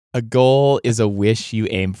A goal is a wish you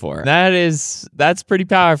aim for. That's pretty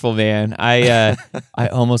powerful, man. I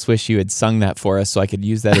almost wish you had sung that for us so I could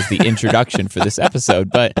use that as the introduction for this episode,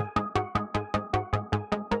 but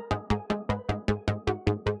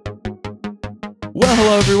well,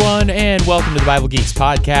 hello everyone, and welcome to the Bible Geeks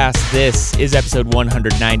podcast. This is episode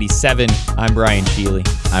 197. I'm Brian Sheely.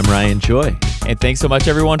 I'm Ryan Joy. And thanks so much,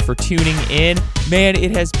 everyone, for tuning in. Man,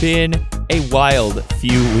 it has been a wild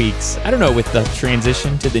few weeks. I don't know, with the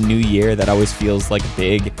transition to the new year, that always feels like a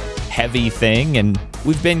big, heavy thing. And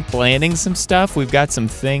we've been planning some stuff. We've got some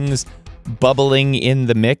things bubbling in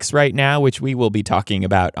the mix right now, which we will be talking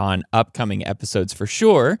about on upcoming episodes for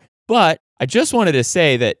sure. But I just wanted to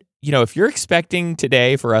say that, you know, if you're expecting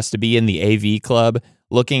today for us to be in the AV Club,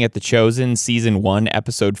 looking at The Chosen Season 1,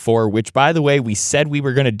 Episode 4, which, by the way, we said we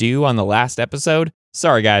were going to do on the last episode.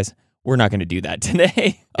 Sorry, guys. We're not going to do that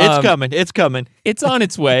today. It's coming. It's coming. It's on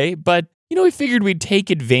its way. But, you know, we figured we'd take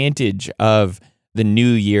advantage of the new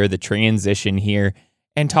year, the transition here,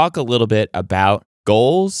 and talk a little bit about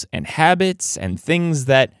goals and habits and things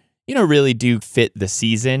that, you know, really do fit the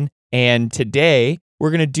season. And today, we're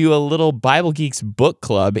going to do a little Bible Geeks book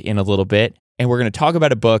club in a little bit. And we're going to talk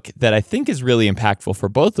about a book that I think is really impactful for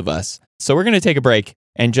both of us. So we're going to take a break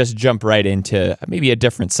and just jump right into maybe a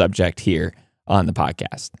different subject here on the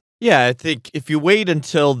podcast. Yeah, I think if you wait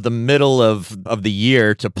until the middle of the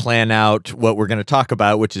year to plan out what we're going to talk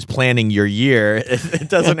about, which is planning your year, it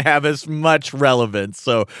doesn't have as much relevance.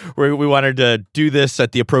 So we wanted to do this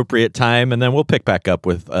at the appropriate time, and then we'll pick back up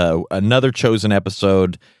with another Chosen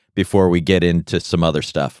episode before we get into some other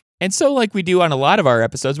stuff. And so like we do on a lot of our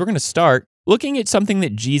episodes, we're going to start looking at something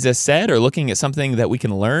that Jesus said or looking at something that we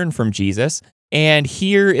can learn from Jesus. And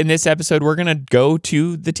here in this episode, we're going to go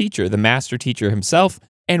to the teacher, the master teacher himself,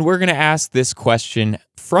 and we're going to ask this question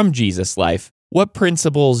from Jesus' life. What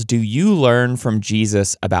principles do you learn from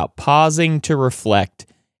Jesus about pausing to reflect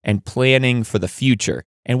and planning for the future?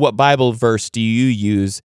 And what Bible verse do you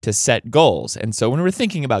use to set goals? And so when we're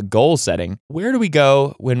thinking about goal setting, where do we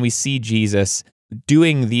go when we see Jesus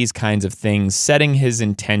doing these kinds of things, setting his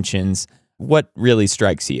intentions? What really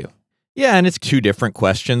strikes you? Yeah, and it's two different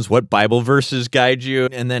questions. What Bible verses guide you?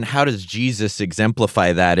 And then how does Jesus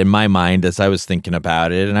exemplify that in my mind as I was thinking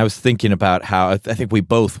about it? And I was thinking about how I think we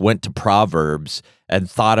both went to Proverbs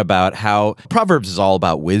and thought about how Proverbs is all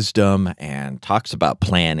about wisdom and talks about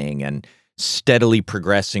planning and steadily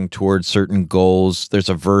progressing towards certain goals. There's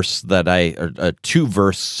a verse that a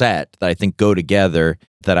two-verse set that I think go together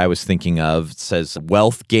that I was thinking of. It says,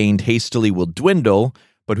 wealth gained hastily will dwindle,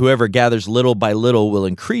 but whoever gathers little by little will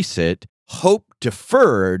increase it. Hope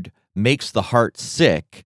deferred makes the heart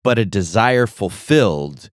sick, but a desire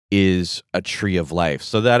fulfilled is a tree of life.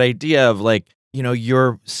 So that idea of like, you know,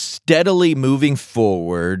 you're steadily moving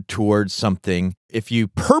forward towards something. If you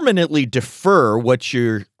permanently defer what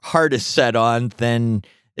your heart is set on, then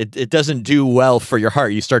it doesn't do well for your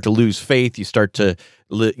heart. You start to lose faith. You start to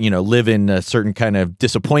live in a certain kind of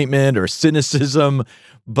disappointment or cynicism.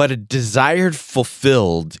 But a desire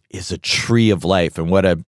fulfilled is a tree of life. And what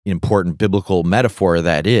an important biblical metaphor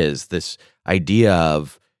that is, this idea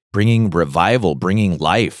of bringing revival, bringing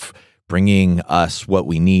life, bringing us what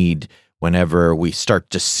we need whenever we start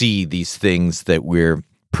to see these things that we're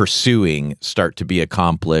pursuing start to be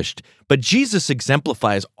accomplished. But Jesus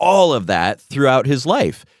exemplifies all of that throughout his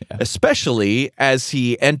life, especially as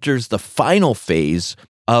he enters the final phase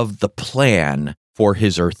of the plan for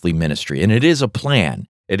his earthly ministry. And it is a plan.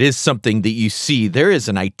 It is something that you see. There is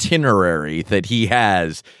an itinerary that he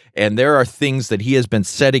has, and there are things that he has been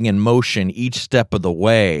setting in motion each step of the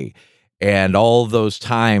way. And all those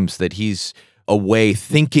times that he's away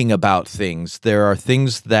thinking about things, there are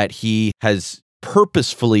things that he has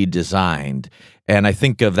purposefully designed. And I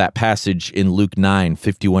think of that passage in Luke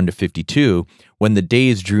 9:51-52, when the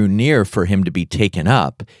days drew near for him to be taken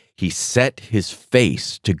up, he set his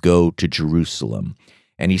face to go to Jerusalem.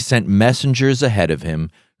 And he sent messengers ahead of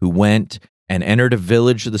him who went and entered a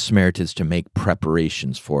village of the Samaritans to make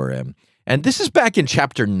preparations for him. And this is back in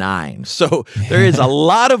chapter 9. So there is a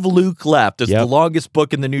lot of Luke left. It's the longest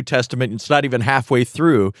book in the New Testament. It's not even halfway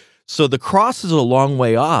through. So the cross is a long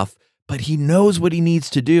way off, but he knows what he needs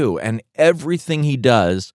to do. And everything he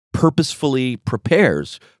does purposefully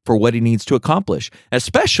prepares for what he needs to accomplish,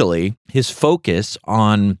 especially his focus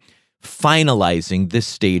on finalizing this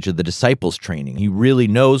stage of the disciples' training. He really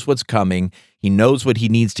knows what's coming. He knows what he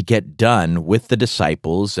needs to get done with the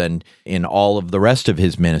disciples and in all of the rest of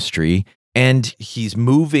his ministry. And he's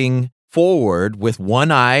moving forward with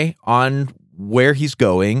one eye on where he's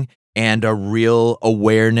going and a real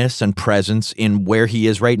awareness and presence in where he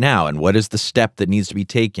is right now and what is the step that needs to be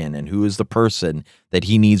taken and who is the person that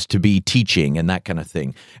he needs to be teaching and that kind of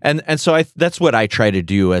thing. And so that's what I try to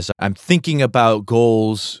do as I'm thinking about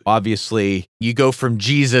goals. Obviously, you go from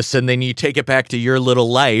Jesus and then you take it back to your little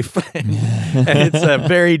life. And it's a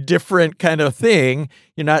very different kind of thing.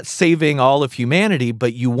 You're not saving all of humanity,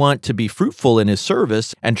 but you want to be fruitful in his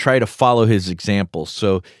service and try to follow his example.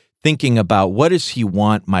 So thinking about what does he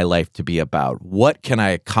want my life to be about? What can I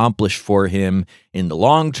accomplish for him in the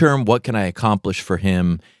long term? What can I accomplish for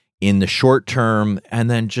him in the short term? And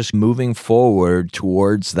then just moving forward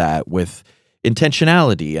towards that with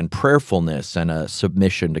intentionality and prayerfulness and a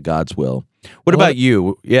submission to God's will. What about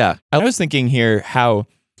you? Yeah. I was thinking here how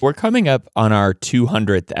we're coming up on our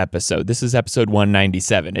 200th episode. This is episode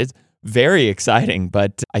 197. It's very exciting,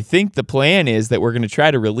 but I think the plan is that we're going to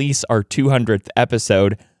try to release our 200th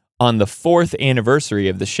episode on the 4th anniversary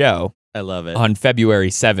of the show. I love it. On February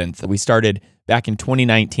 7th. We started back in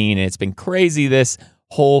 2019, and it's been crazy this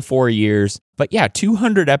whole 4 years. But yeah,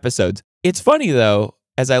 200 episodes. It's funny, though,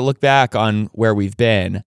 as I look back on where we've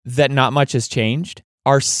been, that not much has changed.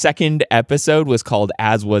 Our second episode was called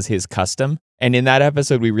As Was His Custom. And in that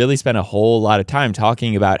episode, we really spent a whole lot of time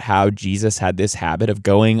talking about how Jesus had this habit of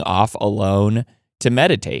going off alone to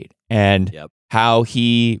meditate and how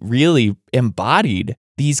he really embodied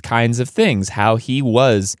these kinds of things, how he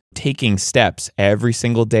was taking steps every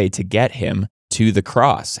single day to get him to the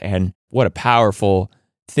cross. And what a powerful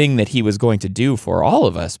thing that he was going to do for all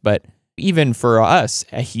of us. But even for us,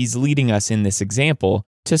 he's leading us in this example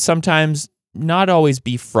to sometimes not always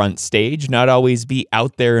be front stage, not always be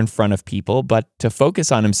out there in front of people, but to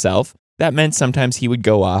focus on himself. That meant sometimes he would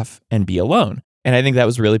go off and be alone. And I think that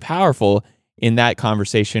was really powerful in that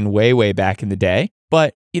conversation way, way back in the day.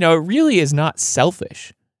 But, it really is not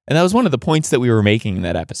selfish. And that was one of the points that we were making in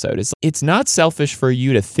that episode. It's not selfish for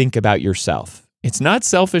you to think about yourself. It's not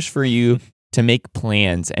selfish for you to make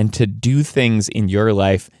plans and to do things in your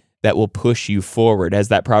life that will push you forward. As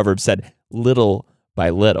that proverb said, little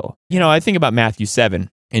by little. I think about Matthew 7,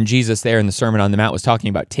 and Jesus there in the Sermon on the Mount was talking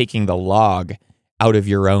about taking the log out of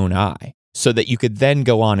your own eye so that you could then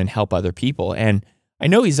go on and help other people. And I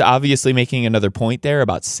know he's obviously making another point there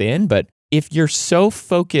about sin, but if you're so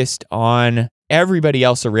focused on everybody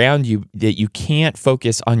else around you that you can't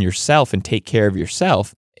focus on yourself and take care of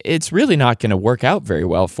yourself, it's really not going to work out very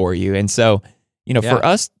well for you. And so, for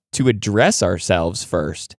us to address ourselves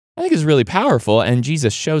first, I think is really powerful. And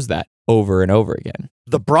Jesus shows that over and over again.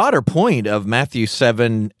 The broader point of Matthew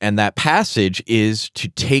 7 and that passage is to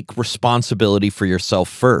take responsibility for yourself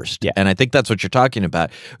first. Yeah. And I think that's what you're talking about.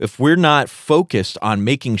 If we're not focused on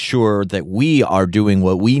making sure that we are doing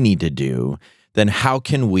what we need to do, then how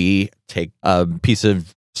can we take a piece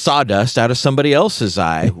of sawdust out of somebody else's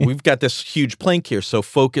eye? We've got this huge plank here, so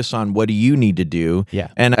focus on what do you need to do. Yeah.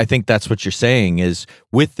 And I think that's what you're saying is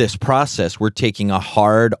with this process, we're taking a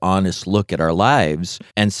hard, honest look at our lives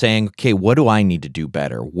and saying, okay, what do I need to do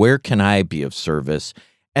better? Where can I be of service?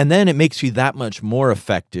 And then it makes you that much more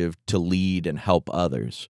effective to lead and help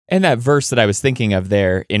others. And that verse that I was thinking of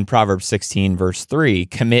there in Proverbs 16, verse 3,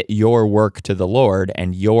 commit your work to the Lord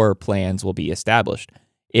and your plans will be established.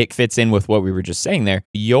 It fits in with what we were just saying there.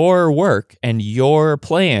 Your work and your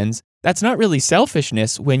plans, that's not really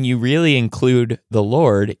selfishness when you really include the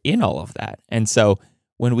Lord in all of that. And so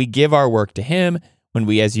when we give our work to him, when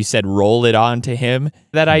we, as you said, roll it on to him,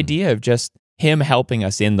 that idea of just him helping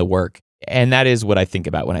us in the work. And that is what I think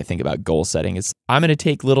about when I think about goal setting. It's I'm going to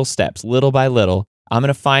take little steps, little by little. I'm going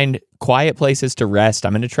to find quiet places to rest.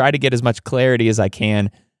 I'm going to try to get as much clarity as I can.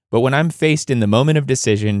 But when I'm faced in the moment of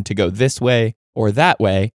decision to go this way or that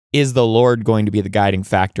way, is the Lord going to be the guiding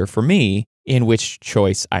factor for me in which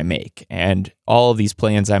choice I make? And all of these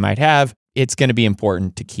plans I might have, it's going to be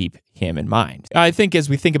important to keep him in mind. I think as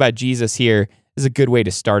we think about Jesus here, is a good way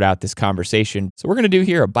to start out this conversation. So we're going to do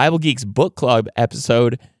here a Bible Geeks Book Club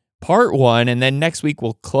episode, part 1, and then next week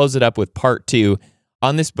we'll close it up with part 2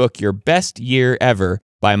 on this book, Your Best Year Ever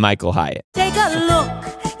by Michael Hyatt. Take a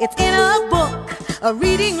look, it's in a book, a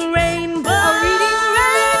reading rainbow, a reading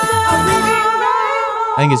rainbow, a reading rainbow.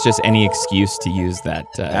 I think it's just any excuse to use that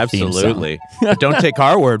Absolutely. Don't take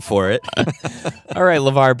our word for it. All right,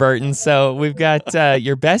 LeVar Burton. So we've got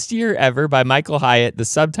Your Best Year Ever by Michael Hyatt. The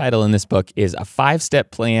subtitle in this book is A 5-Step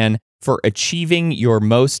Plan for Achieving Your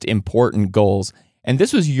Most Important Goals. And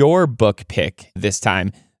this was your book pick this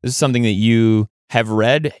time. This is something that you have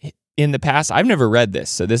read in the past. I've never read this,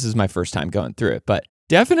 so this is my first time going through it. But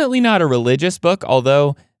definitely not a religious book,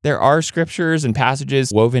 although there are scriptures and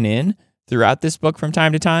passages woven in throughout this book from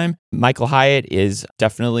time to time. Michael Hyatt is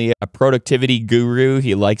definitely a productivity guru.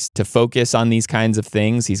 He likes to focus on these kinds of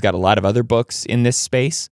things. He's got a lot of other books in this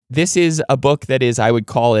space. This is a book that is, I would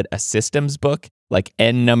call it a systems book, like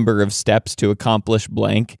N number of steps to accomplish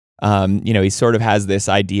blank. He sort of has this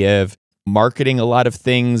idea of marketing a lot of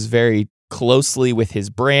things very closely with his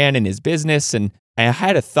brand and his business. And I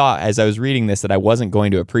had a thought as I was reading this that I wasn't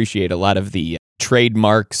going to appreciate a lot of the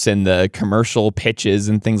trademarks and the commercial pitches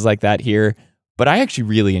and things like that here. But I actually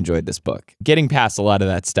really enjoyed this book. Getting past a lot of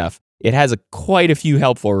that stuff, it has quite a few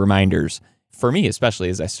helpful reminders for me, especially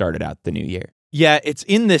as I started out the new year. Yeah, it's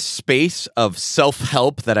in this space of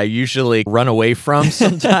self-help that I usually run away from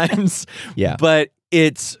sometimes. Yeah. But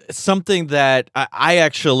it's something that I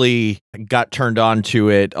actually got turned on to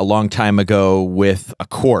it a long time ago with a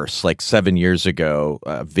course, like 7 years ago,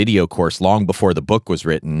 a video course long before the book was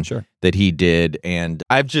written. Sure. That he did. And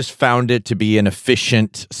I've just found it to be an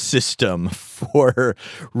efficient system for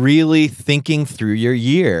really thinking through your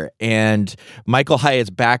year. And Michael Hyatt's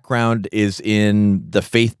background is in the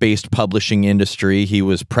faith-based publishing industry. He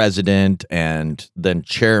was president and then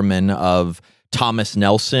chairman of Thomas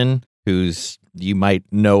Nelson, who's you might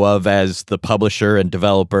know of as the publisher and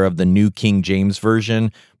developer of the New King James Version,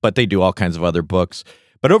 but they do all kinds of other books.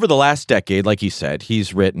 But over the last decade, like you said,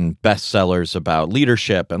 he's written bestsellers about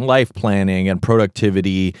leadership and life planning and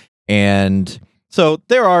productivity. And so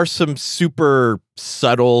there are some super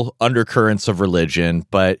subtle undercurrents of religion,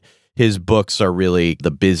 but his books are really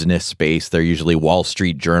the business space. They're usually Wall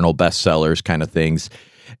Street Journal bestsellers kind of things.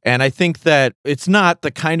 And I think that it's not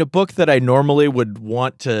the kind of book that I normally would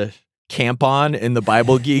want to camp on in the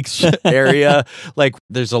Bible Geeks area. Like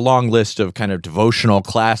there's a long list of kind of devotional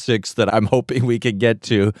classics that I'm hoping we could get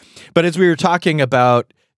to. But as we were talking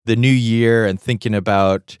about the new year and thinking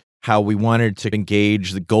about how we wanted to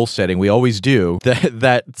engage the goal setting, we always do,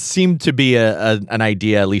 that seemed to be an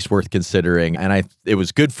idea at least worth considering. And it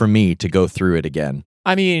was good for me to go through it again.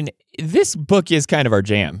 I mean, this book is kind of our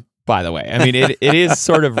jam, by the way. I mean, it is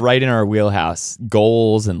sort of right in our wheelhouse,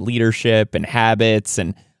 goals and leadership and habits,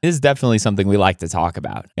 and this is definitely something we like to talk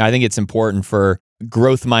about. I think it's important for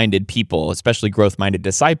growth-minded people, especially growth-minded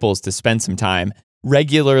disciples, to spend some time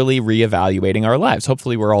regularly reevaluating our lives.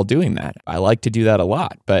 Hopefully we're all doing that. I like to do that a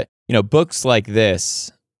lot. But, books like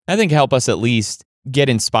this, I think help us at least get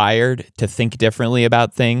inspired to think differently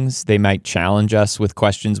about things. They might challenge us with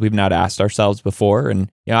questions we've not asked ourselves before. And,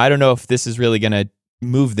 I don't know if this is really going to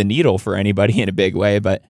move the needle for anybody in a big way,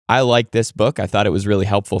 but I like this book. I thought it was really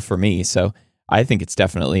helpful for me. So I think it's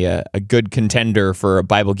definitely a good contender for a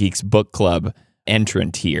Bible Geeks book club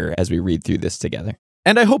entrant here as we read through this together.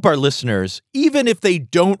 And I hope our listeners, even if they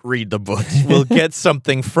don't read the books, will get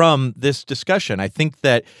something from this discussion. I think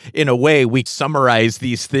that in a way we summarize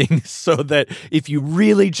these things so that if you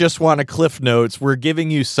really just want a Cliff Notes, we're giving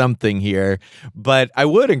you something here. But I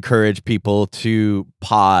would encourage people to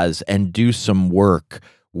pause and do some work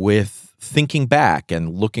with thinking back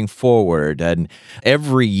and looking forward. And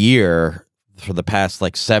every year, for the past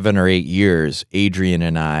 7 or 8 years, Adrian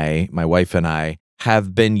and I, my wife and I,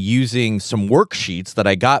 have been using some worksheets that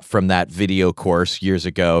I got from that video course years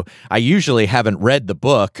ago. I usually haven't read the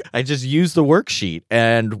book. I just use the worksheet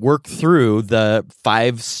and work through the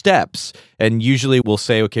 5 steps. And usually we'll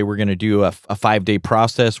say, okay, we're going to do a 5-day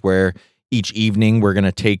process where each evening we're going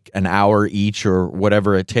to take an hour each or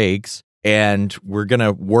whatever it takes. And we're going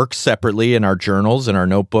to work separately in our journals and our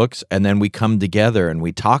notebooks. And then we come together and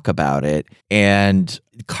we talk about it. And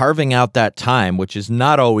carving out that time, which is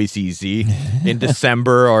not always easy in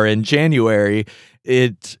December or in January,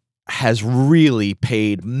 it has really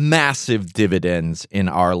paid massive dividends in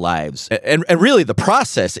our lives. And really, the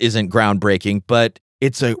process isn't groundbreaking, but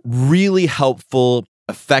it's a really helpful,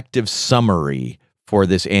 effective summary for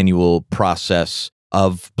this annual process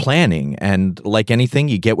of planning. And like anything,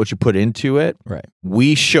 you get what you put into it. Right.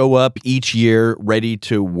 We show up each year ready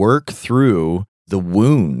to work through the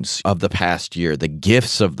wounds of the past year, the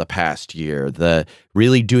gifts of the past year, the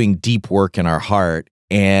really doing deep work in our heart,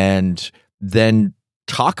 and then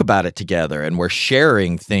talk about it together. And we're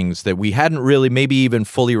sharing things that we hadn't really maybe even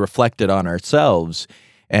fully reflected on ourselves.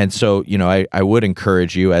 And so, I would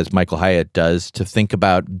encourage you, as Michael Hyatt does, to think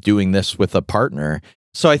about doing this with a partner.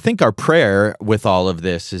 So I think our prayer with all of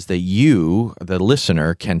this is that you, the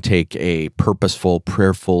listener, can take a purposeful,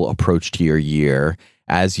 prayerful approach to your year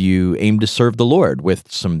as you aim to serve the Lord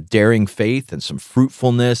with some daring faith and some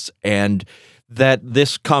fruitfulness, and that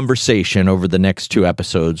this conversation over the next 2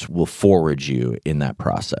 episodes will forward you in that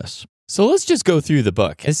process. So let's just go through the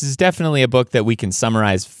book. This is definitely a book that we can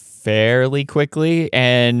summarize fairly quickly,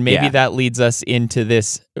 and maybe that leads us into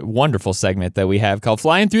this wonderful segment that we have called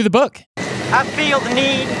Flying Through the Book. I feel the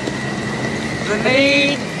need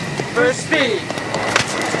for speed.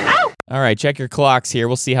 All right, check your clocks here.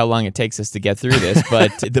 We'll see how long it takes us to get through this.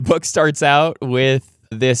 But the book starts out with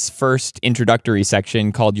this first introductory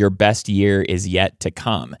section called Your Best Year Is Yet to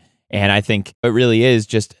Come. And I think it really is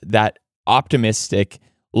just that optimistic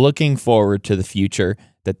looking forward to the future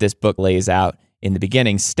that this book lays out in the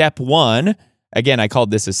beginning. Step one, again, I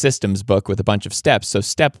called this a systems book with a bunch of steps. So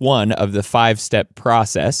step one of the 5-step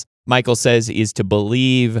process, Michael says, is to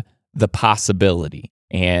believe the possibility.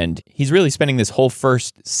 And he's really spending this whole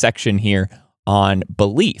first section here on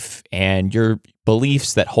belief and your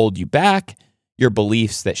beliefs that hold you back, your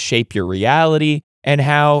beliefs that shape your reality, and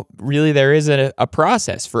how really there is a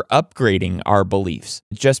process for upgrading our beliefs.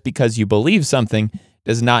 Just because you believe something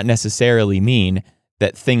does not necessarily mean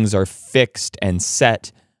that things are fixed and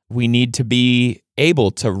set. We need to be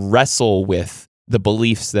able to wrestle with the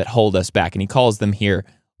beliefs that hold us back. And he calls them here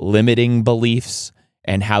limiting beliefs,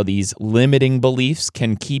 and how these limiting beliefs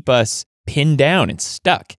can keep us pinned down and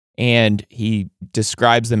stuck. And he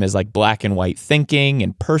describes them as like black and white thinking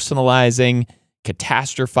and personalizing,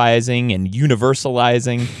 catastrophizing and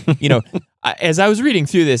universalizing. As I was reading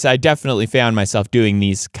through this, I definitely found myself doing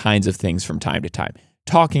these kinds of things from time to time.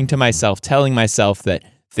 Talking to myself, telling myself that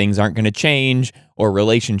things aren't going to change or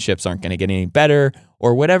relationships aren't going to get any better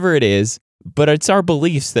or whatever it is. But it's our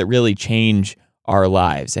beliefs that really change our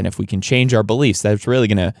lives. And if we can change our beliefs, that's really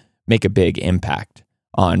going to make a big impact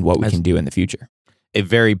on what we can do in the future. A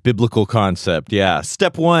very biblical concept, yeah.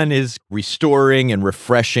 Step one is restoring and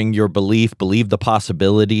refreshing your belief, believe the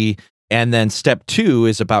possibility. And then step two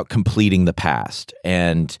is about completing the past.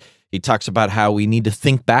 And he talks about how we need to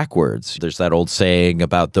think backwards. There's that old saying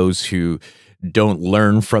about those who don't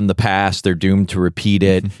learn from the past, they're doomed to repeat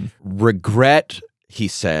it. Regret, he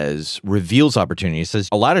says, reveals opportunity. He says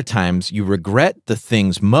a lot of times you regret the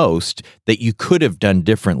things most that you could have done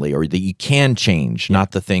differently or that you can change,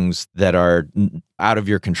 not the things that are out of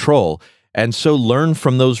your control. And so learn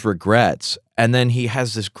from those regrets. And then he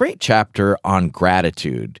has this great chapter on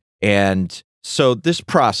gratitude. And so this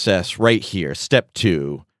process right here, step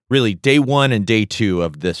two, really day one and day two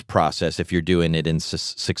of this process, if you're doing it in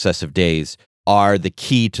successive days, are the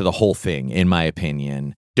key to the whole thing, in my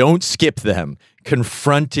opinion. Don't skip them.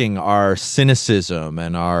 Confronting our cynicism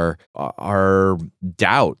and our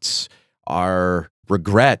doubts, our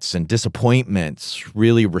regrets and disappointments,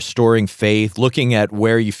 really restoring faith, looking at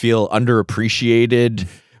where you feel underappreciated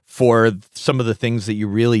for some of the things that you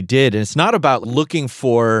really did. And it's not about looking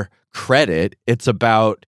for credit. It's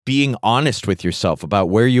about being honest with yourself about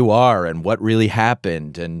where you are and what really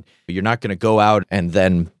happened. And you're not going to go out and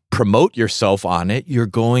then promote yourself on it. You're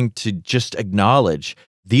going to just acknowledge,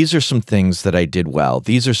 these are some things that I did well.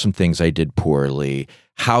 These are some things I did poorly.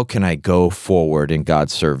 How can I go forward in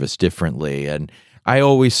God's service differently? And I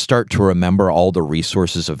always start to remember all the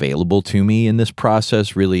resources available to me in this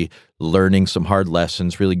process, really learning some hard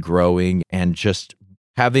lessons, really growing, and just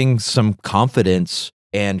having some confidence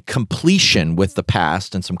and completion with the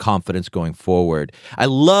past and some confidence going forward. I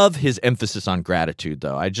love his emphasis on gratitude,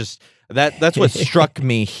 though. That's what struck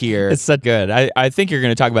me here. It's so good. I think you're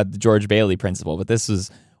going to talk about the George Bailey principle, but this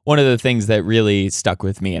was one of the things that really stuck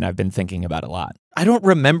with me and I've been thinking about a lot. I don't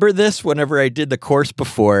remember this whenever I did the course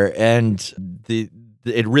before, and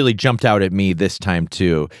it really jumped out at me this time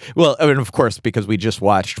too. Well, I mean, of course, because we just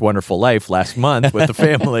watched Wonderful Life last month with the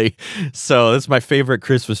family. So it's my favorite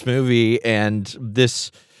Christmas movie. And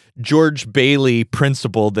this George Bailey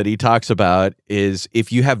principle that he talks about is,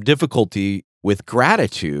 if you have difficulty with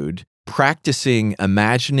gratitude, practicing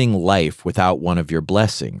imagining life without one of your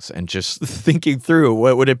blessings and just thinking through,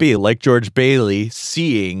 what would it be like George Bailey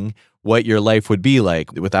seeing what your life would be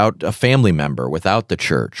like without a family member, without the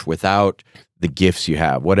church, without the gifts you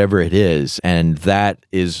have, whatever it is. And that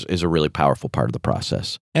is a really powerful part of the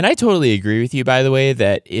process. And I totally agree with you, by the way,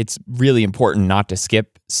 that it's really important not to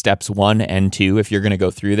skip steps 1 and 2 if you're going to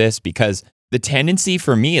go through this, because the tendency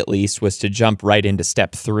for me, at least, was to jump right into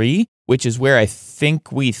step 3, which is where I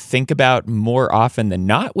think we think about more often than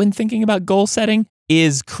not when thinking about goal setting,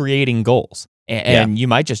 is creating goals. And you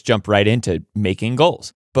might just jump right into making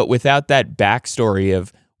goals. But without that backstory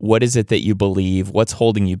of what is it that you believe, what's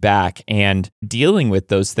holding you back, and dealing with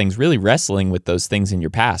those things, really wrestling with those things in your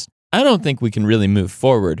past, I don't think we can really move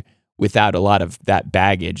forward without a lot of that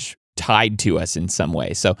baggage tied to us in some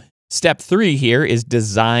way. So step 3 here is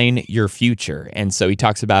design your future. And so he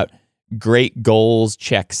talks about great goals,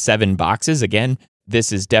 check 7 boxes. Again,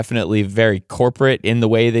 this is definitely very corporate in the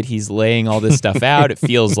way that he's laying all this stuff out. It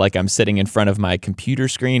feels like I'm sitting in front of my computer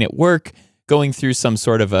screen at work, going through some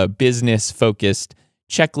sort of a business-focused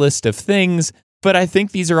checklist of things. But I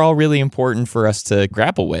think these are all really important for us to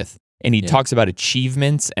grapple with. And he talks about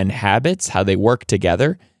achievements and habits, how they work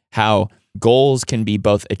together, how goals can be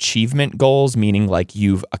both achievement goals, meaning like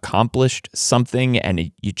you've accomplished something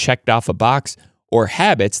and you checked off a box, or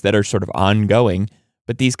habits that are sort of ongoing,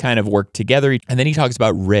 but these kind of work together. And then he talks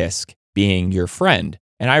about risk being your friend.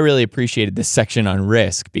 And I really appreciated this section on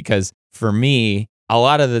risk because for me, a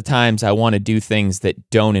lot of the times I want to do things that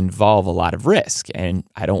don't involve a lot of risk, and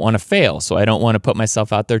I don't want to fail. So I don't want to put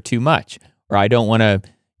myself out there too much, or I don't want to,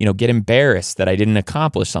 get embarrassed that I didn't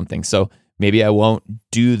accomplish something. So maybe I won't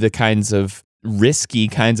do the kinds of risky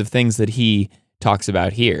kinds of things that he talks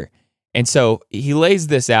about here. And so he lays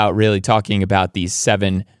this out really talking about these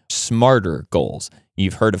 7 smarter goals.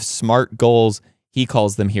 You've heard of SMART goals. He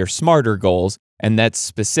calls them here smarter goals. And that's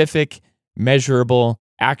specific, measurable,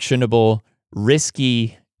 actionable,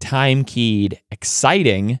 risky, time-keyed,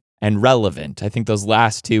 exciting, and relevant. I think those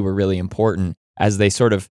last 2 were really important as they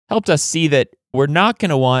sort of helped us see that we're not going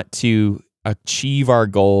to want to achieve our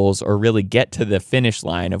goals or really get to the finish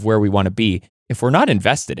line of where we want to be if we're not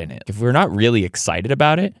invested in it, if we're not really excited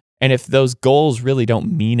about it, and if those goals really don't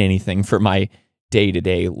mean anything for my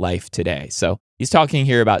day-to-day life today. So he's talking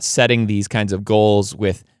here about setting these kinds of goals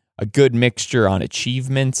with a good mixture on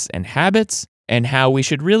achievements and habits, and how we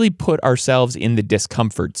should really put ourselves in the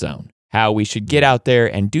discomfort zone, how we should get out there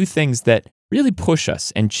and do things that really push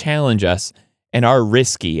us and challenge us and are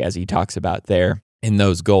risky, as he talks about there in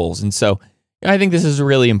those goals. And so I think this is a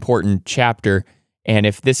really important chapter. And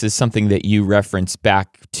if this is something that you reference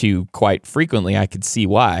back to quite frequently, I could see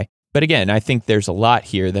why. But again, I think there's a lot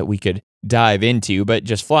here that we could dive into, but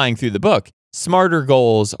just flying through the book, smarter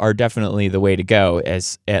goals are definitely the way to go,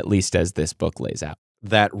 at least as this book lays out.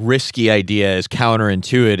 That risky idea is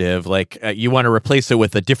counterintuitive. Like you want to replace it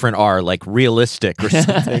with a different R, like realistic or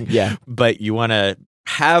something. Yeah. But you want to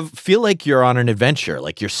feel like you're on an adventure,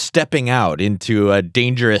 like you're stepping out into a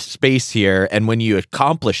dangerous space here. And when you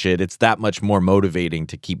accomplish it, it's that much more motivating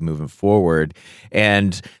to keep moving forward.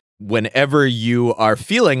 And whenever you are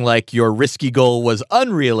feeling like your risky goal was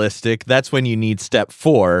unrealistic, that's when you need step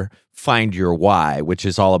 4, find your why, which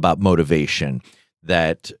is all about motivation.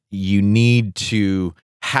 That you need to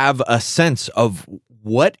have a sense of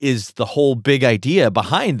what is the whole big idea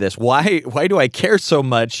behind this? Why do I care so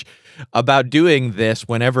much about doing this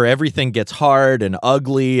whenever everything gets hard and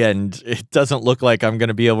ugly and it doesn't look like I'm going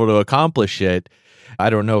to be able to accomplish it?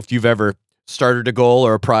 I don't know if you've ever started a goal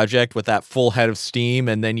or a project with that full head of steam,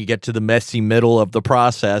 and then you get to the messy middle of the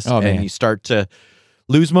process and you start to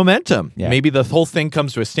lose momentum. Yeah. Maybe the whole thing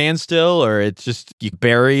comes to a standstill, or it's just you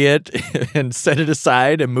bury it and set it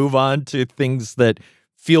aside and move on to things that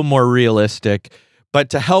feel more realistic. But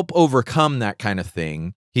to help overcome that kind of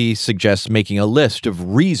thing, he suggests making a list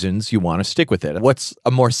of reasons you want to stick with it. What's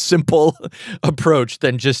a more simple approach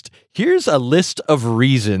than just, here's a list of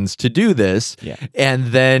reasons to do this. Yeah. And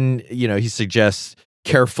then, he suggests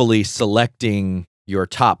carefully selecting your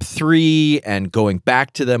top 3 and going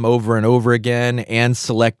back to them over and over again, and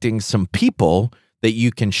selecting some people that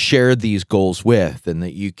you can share these goals with, and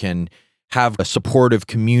that you can have a supportive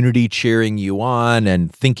community cheering you on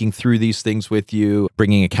and thinking through these things with you,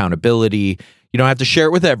 bringing accountability. You don't have to share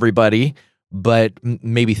it with everybody, but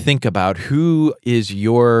maybe think about who is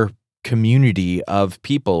your community of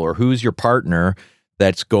people, or who's your partner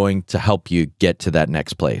that's going to help you get to that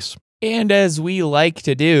next place. And as we like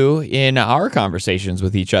to do in our conversations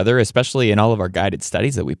with each other, especially in all of our guided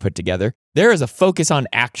studies that we put together, there is a focus on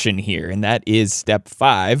action here. And that is step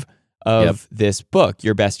 5 of this book,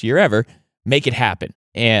 Your Best Year Ever. Make it happen.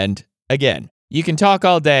 And again, you can talk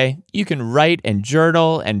all day, you can write and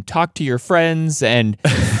journal and talk to your friends and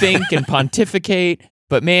think and pontificate.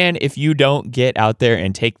 But man, if you don't get out there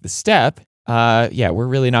and take the step, we're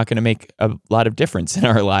really not going to make a lot of difference in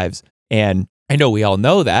our lives. And I know we all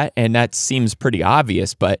know that, and that seems pretty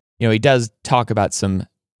obvious, but he does talk about some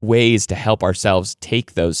ways to help ourselves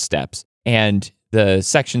take those steps. And the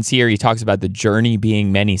sections here, he talks about the journey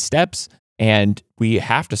being many steps, and we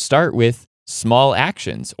have to start with small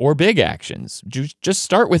actions or big actions. Just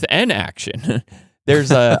start with an action.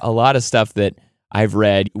 There's a lot of stuff that I've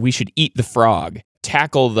read. We should eat the frog,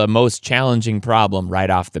 tackle the most challenging problem right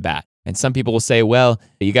off the bat. And some people will say, well,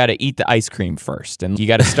 you got to eat the ice cream first, and you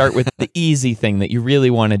got to start with the easy thing that you really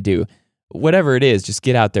want to do. Whatever it is, just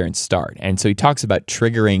get out there and start. And so he talks about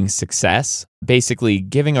triggering success, basically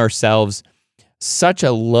giving ourselves such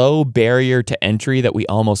a low barrier to entry that we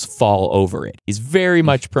almost fall over it. He's very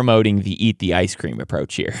much promoting the eat the ice cream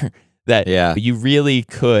approach here, that you really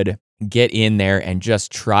could get in there and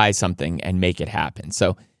just try something and make it happen.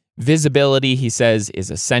 So visibility, he says, is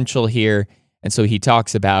essential here. And so he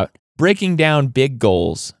talks about breaking down big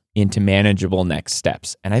goals into manageable next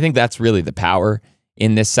steps. And I think that's really the power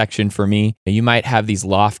in this section for me. You might have these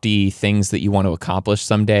lofty things that you want to accomplish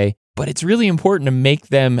someday, but it's really important to make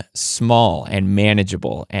them small and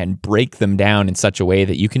manageable and break them down in such a way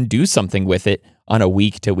that you can do something with it on a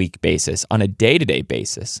week-to-week basis, on a day-to-day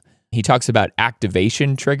basis. He talks about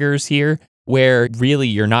activation triggers here, where really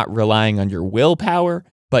you're not relying on your willpower,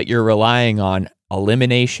 but you're relying on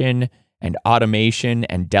elimination and automation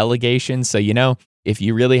and delegation. So, if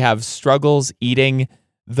you really have struggles eating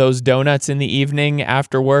those donuts in the evening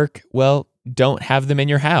after work, well, don't have them in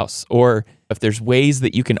your house. Or if there's ways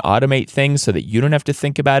that you can automate things so that you don't have to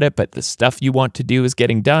think about it, but the stuff you want to do is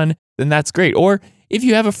getting done, then that's great. Or if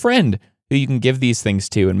you have a friend who you can give these things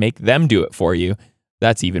to and make them do it for you,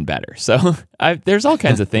 that's even better. So there's all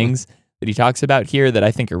kinds of things that he talks about here that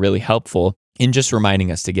I think are really helpful in just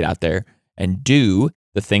reminding us to get out there and do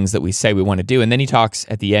the things that we say we want to do. And then he talks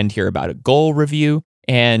at the end here about a goal review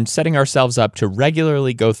and setting ourselves up to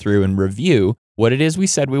regularly go through and review what it is we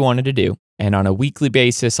said we wanted to do. And on a weekly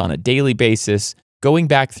basis, on a daily basis, going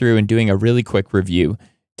back through and doing a really quick review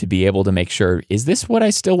to be able to make sure, is this what I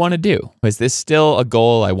still want to do? Is this still a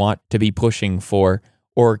goal I want to be pushing for?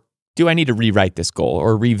 Or do I need to rewrite this goal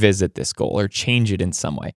or revisit this goal or change it in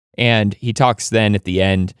some way? And he talks then at the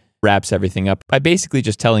end, wraps everything up by basically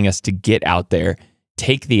just telling us to get out there,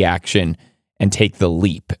 take the action, and take the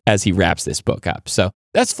leap as he wraps this book up. So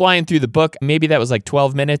that's flying through the book. Maybe that was like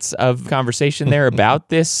 12 minutes of conversation there about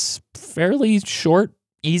this fairly short,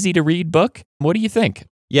 easy to read book. What do you think?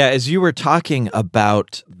 Yeah, as you were talking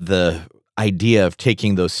about the idea of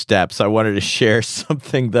taking those steps, I wanted to share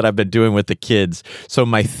something that I've been doing with the kids. So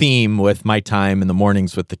my theme with my time in the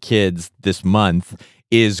mornings with the kids this month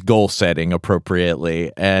is goal setting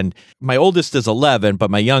appropriately. And my oldest is 11,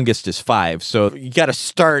 but my youngest is 5. So you got to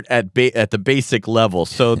start at the basic level.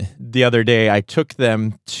 So the other day I took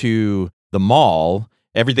them to the mall.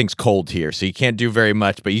 Everything's cold here, so you can't do very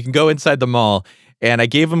much, but you can go inside the mall. And I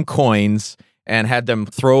gave them coins and had them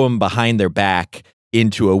throw them behind their back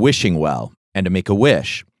into a wishing well and to make a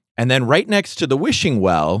wish. And then right next to the wishing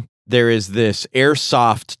well, there is this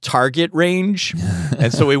airsoft target range.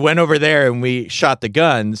 And so we went over there and we shot the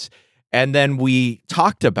guns. And then we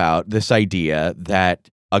talked about this idea that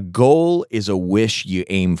a goal is a wish you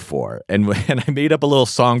aim for. And I made up a little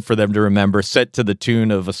song for them to remember, set to the tune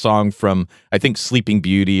of a song from, I think, Sleeping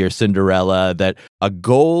Beauty or Cinderella, that a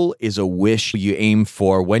goal is a wish you aim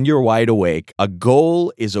for when you're wide awake. A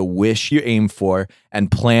goal is a wish you aim for and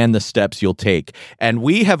plan the steps you'll take. And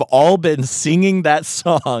we have all been singing that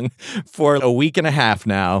song for a week and a half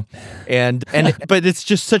now. But it's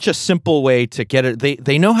just such a simple way to get it.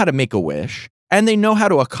 They know how to make a wish. And they know how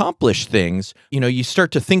to accomplish things. You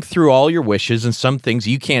start to think through all your wishes, and some things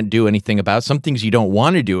you can't do anything about, some things you don't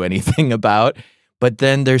want to do anything about. But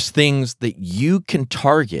then there's things that you can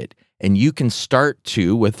target and you can start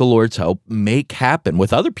to, with the Lord's help, make happen,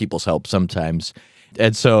 with other people's help sometimes.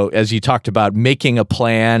 And so as you talked about making a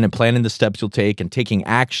plan and planning the steps you'll take and taking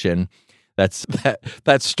action,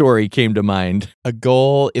 that story came to mind. A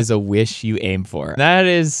goal is a wish you aim for.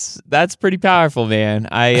 That's pretty powerful, man.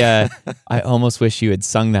 I almost wish you had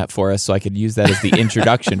sung that for us so I could use that as the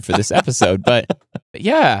introduction for this episode. But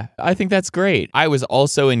yeah, I think that's great. I was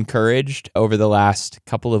also encouraged over the last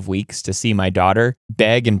couple of weeks to see my daughter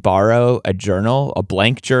beg and borrow a journal, a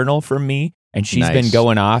blank journal from me. And she's been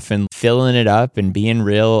going off and filling it up and being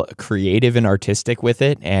real creative and artistic with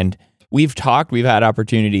it. And we've had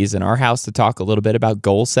opportunities in our house to talk a little bit about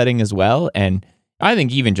goal setting as well. And I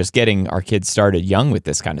think even just getting our kids started young with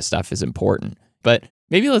this kind of stuff is important. But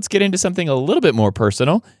maybe let's get into something a little bit more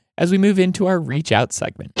personal as we move into our Reach Out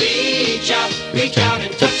segment. Reach out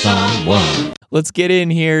and touch someone. Let's get in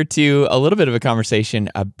here to a little bit of a conversation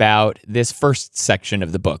about this first section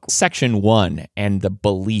of the book, section 1, and the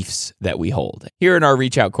beliefs that we hold. Here in our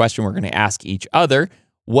Reach Out question, we're going to ask each other,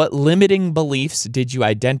 what limiting beliefs did you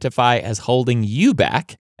identify as holding you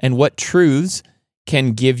back, and what truths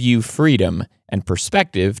can give you freedom and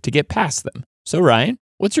perspective to get past them? So, Ryan,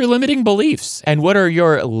 what's your limiting beliefs, and what are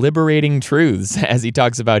your liberating truths, as he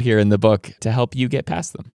talks about here in the book, to help you get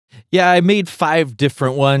past them? Yeah, I made 5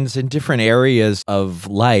 different ones in different areas of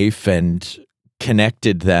life and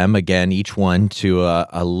connected them, again, each one to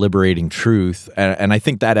a liberating truth. And I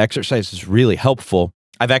think that exercise is really helpful.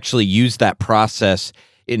 I've actually used that process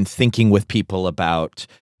in thinking with people about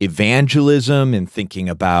evangelism and thinking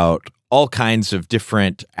about all kinds of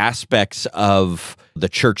different aspects of the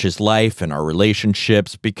church's life and our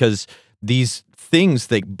relationships, because these things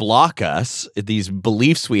that block us, these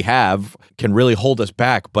beliefs we have can really hold us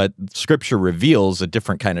back, but Scripture reveals a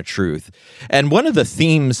different kind of truth. And one of the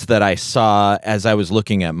themes that I saw as I was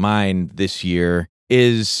looking at mine this year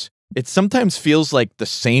is it sometimes feels like the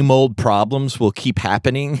same old problems will keep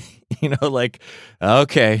happening. Like,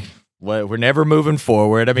 okay, we're never moving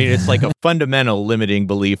forward. I mean, it's like a fundamental limiting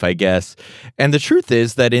belief, I guess. And the truth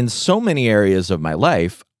is that in so many areas of my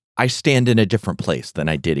life, I stand in a different place than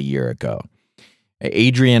I did a year ago.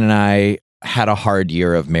 Adrienne and I had a hard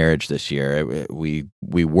year of marriage this year. We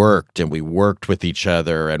worked with each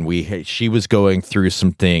other, and she was going through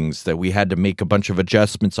some things that we had to make a bunch of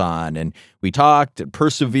adjustments on, and we talked and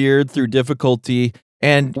persevered through difficulty,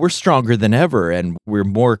 and we're stronger than ever, and we're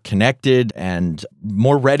more connected and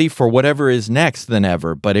more ready for whatever is next than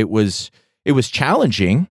ever. But it was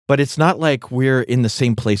challenging, but it's not like we're in the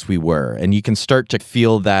same place we were, and you can start to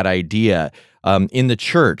feel that idea. In the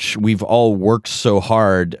church, we've all worked so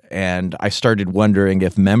hard, and I started wondering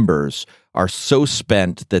if members are so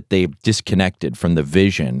spent that they've disconnected from the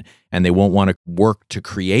vision and they won't want to work to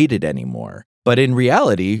create it anymore. But in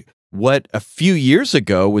reality, what a few years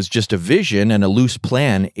ago was just a vision and a loose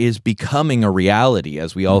plan is becoming a reality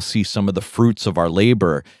as we all see some of the fruits of our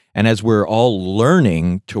labor, and as we're all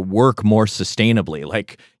learning to work more sustainably.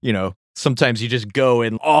 Sometimes you just go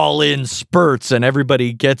in all in spurts and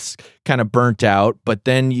everybody gets kind of burnt out, but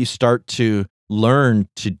then you start to learn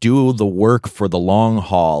to do the work for the long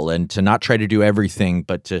haul and to not try to do everything,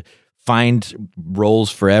 but to find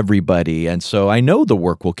roles for everybody. And so I know the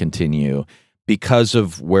work will continue because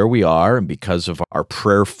of where we are and because of our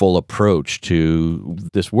prayerful approach to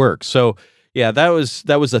this work. So yeah, that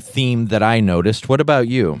was a theme that I noticed. What about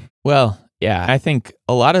you? Well, yeah, I think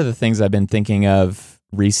a lot of the things I've been thinking of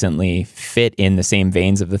recently fit in the same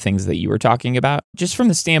veins of the things that you were talking about. Just from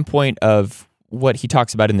the standpoint of what he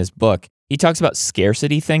talks about in this book, he talks about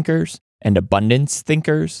scarcity thinkers and abundance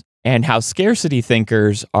thinkers, and how scarcity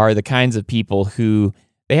thinkers are the kinds of people who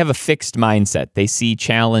they have a fixed mindset. They see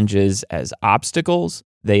challenges as obstacles,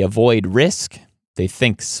 they avoid risk, they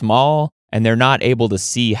think small, and they're not able to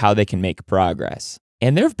see how they can make progress.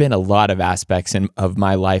 And there have been a lot of aspects of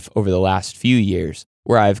my life over the last few years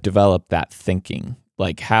where I've developed that thinking.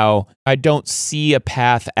 Like how I don't see a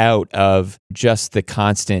path out of just the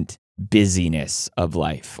constant busyness of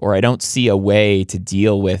life, or I don't see a way to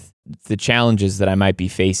deal with the challenges that I might be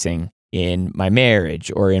facing in my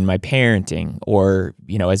marriage or in my parenting or,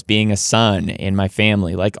 as being a son in my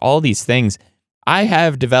family. Like all these things, I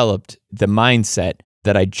have developed the mindset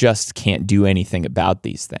that I just can't do anything about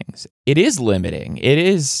these things. It is limiting.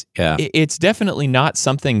 It's definitely not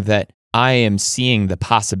something that I am seeing the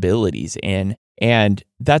possibilities in. And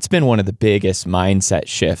that's been one of the biggest mindset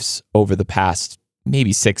shifts over the past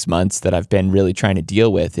maybe 6 months that I've been really trying to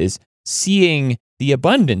deal with, is seeing the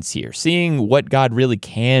abundance here, seeing what God really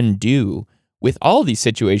can do with all these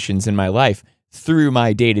situations in my life through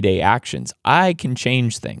my day-to-day actions. I can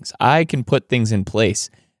change things. I can put things in place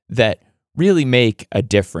that really make a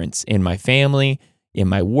difference in my family, in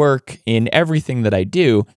my work, in everything that I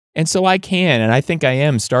do. And so I can, and I think I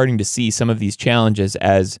am starting to see some of these challenges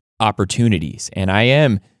as opportunities. And I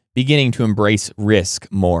am beginning to embrace risk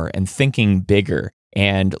more and thinking bigger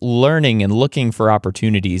and learning and looking for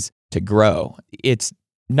opportunities to grow. It's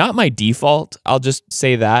not my default. I'll just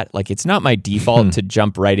say that. Like, it's not my default to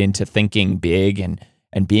jump right into thinking big and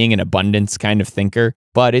being an abundance kind of thinker,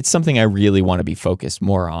 but it's something I really want to be focused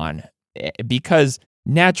more on, because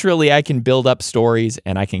naturally I can build up stories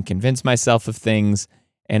and I can convince myself of things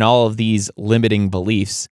and all of these limiting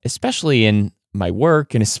beliefs, especially in my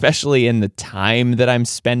work and especially in the time that I'm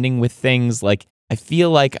spending with things. Like, I feel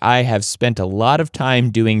like I have spent a lot of time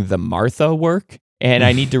doing the Martha work, and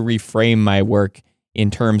I need to reframe my work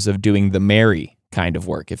in terms of doing the Mary kind of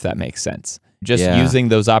work, if that makes sense. Just using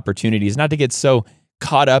those opportunities, not to get so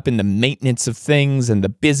caught up in the maintenance of things and the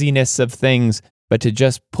busyness of things, but to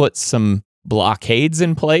just put some blockades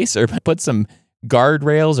in place or put some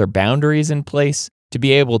guardrails or boundaries in place to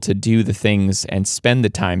be able to do the things and spend the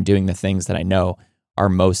time doing the things that I know are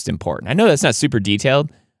most important. I know that's not super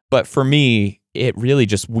detailed, but for me, it really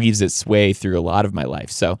just weaves its way through a lot of my life.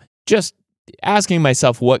 So just asking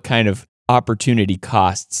myself, what kind of opportunity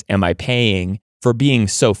costs am I paying for being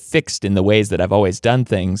so fixed in the ways that I've always done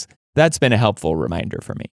things? That's been a helpful reminder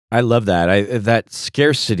for me. I love that. That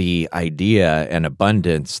scarcity idea and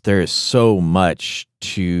abundance, there is so much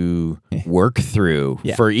to work through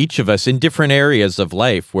for each of us in different areas of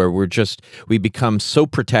life where we become so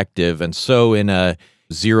protective and so in a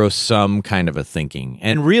zero-sum kind of a thinking.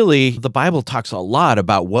 And really, the Bible talks a lot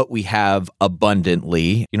about what we have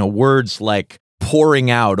abundantly. Words like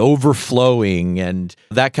pouring out, overflowing, and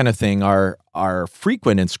that kind of thing are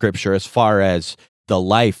frequent in Scripture as far as the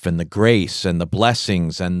life and the grace and the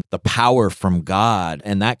blessings and the power from God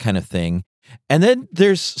and that kind of thing. And then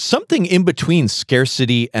there's something in between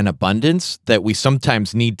scarcity and abundance that we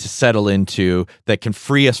sometimes need to settle into that can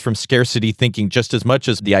free us from scarcity thinking just as much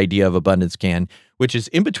as the idea of abundance can, which is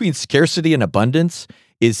in between scarcity and abundance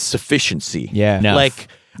is sufficiency. Yeah. Enough. Like,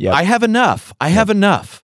 Yep. I have enough. I have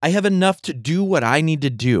enough. I have enough to do what I need to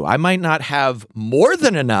do. I might not have more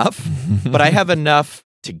than enough, but I have enough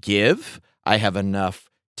to give. I have enough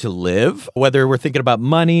to live, whether we're thinking about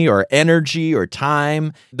money or energy or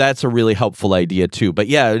time. That's a really helpful idea too. But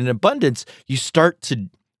yeah, in abundance, you start to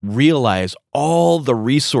realize all the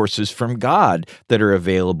resources from God that are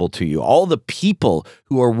available to you, all the people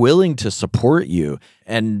who are willing to support you.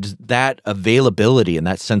 And that availability and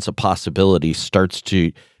that sense of possibility starts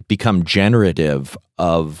to become generative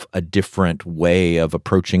of a different way of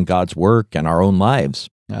approaching God's work and our own lives.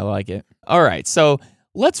 I like it. All right, so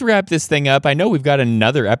let's wrap this thing up. I know we've got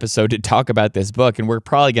another episode to talk about this book, and we're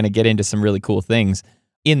probably going to get into some really cool things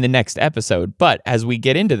in the next episode. But as we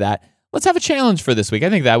get into that, let's have a challenge for this week. I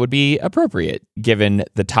think that would be appropriate given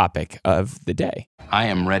the topic of the day. I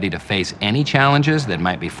am ready to face any challenges that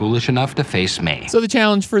might be foolish enough to face me. So the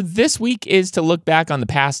challenge for this week is to look back on the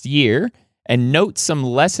past year and note some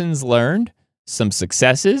lessons learned, some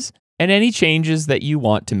successes, and any changes that you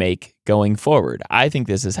want to make going forward. I think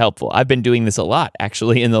this is helpful. I've been doing this a lot,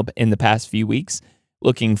 actually, in the past few weeks,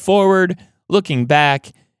 looking forward, looking back,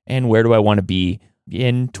 and where do I want to be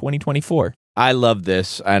in 2024? I love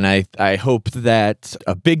this, and I hope that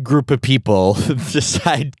a big group of people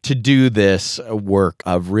decide to do this work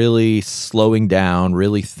of really slowing down,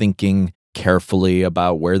 really thinking carefully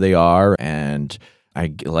about where they are. And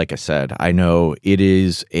like I said, I know it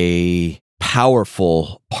is a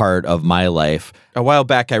powerful part of my life. A while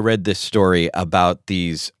back, I read this story about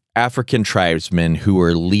these African tribesmen who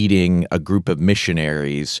were leading a group of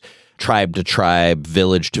missionaries, tribe to tribe,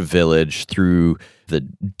 village to village, through the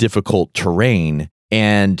difficult terrain.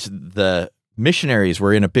 And the missionaries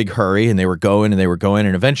were in a big hurry, and they were going,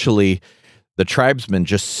 and eventually the tribesmen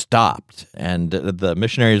just stopped. And the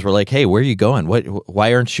missionaries were like, "Hey, where are you going?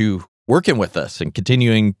 Why aren't you working with us and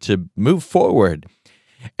continuing to move forward?"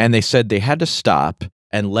 And they said they had to stop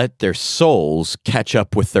and let their souls catch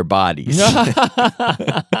up with their bodies.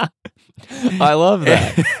 I love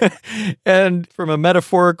that. And from a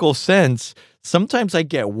metaphorical sense, sometimes I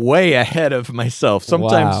get way ahead of myself.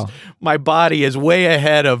 Sometimes my body is way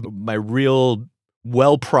ahead of my real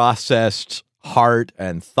well-processed heart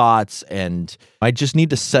and thoughts, and I just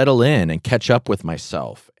need to settle in and catch up with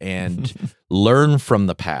myself and learn from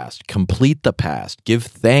the past, complete the past, give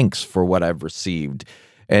thanks for what I've received,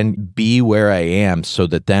 and be where I am so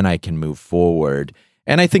that then I can move forward.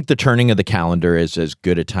 And I think the turning of the calendar is as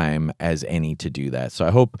good a time as any to do that. So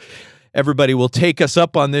I hope everybody will take us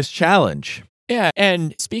up on this challenge. Yeah,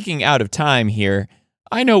 and speaking out of time here,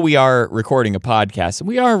 I know we are recording a podcast, and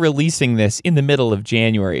we are releasing this in the middle of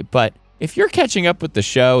January, but if you're catching up with the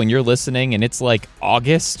show and you're listening and it's like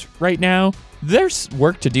August right now, there's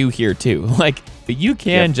work to do here too. Like, you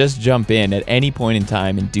can just jump in at any point in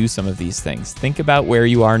time and do some of these things. Think about where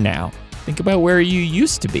you are now. Think about where you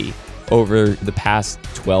used to be over the past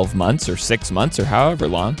 12 months or 6 months or however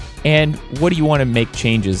long. And what do you want to make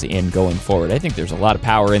changes in going forward? I think there's a lot of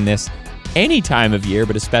power in this any time of year,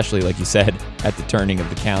 but especially, like you said, at the turning of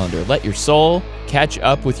the calendar. Let your soul catch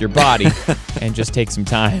up with your body and just take some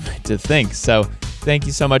time to think. So thank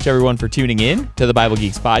you so much, everyone, for tuning in to the Bible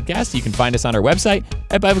Geeks podcast. You can find us on our website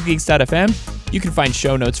at BibleGeeks.fm. You can find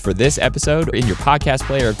show notes for this episode in your podcast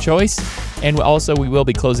player of choice. And also, we will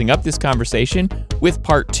be closing up this conversation with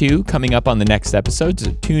part 2 coming up on the next episode.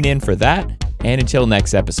 So tune in for that. And until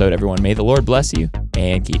next episode, everyone, may the Lord bless you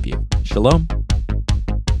and keep you. Shalom.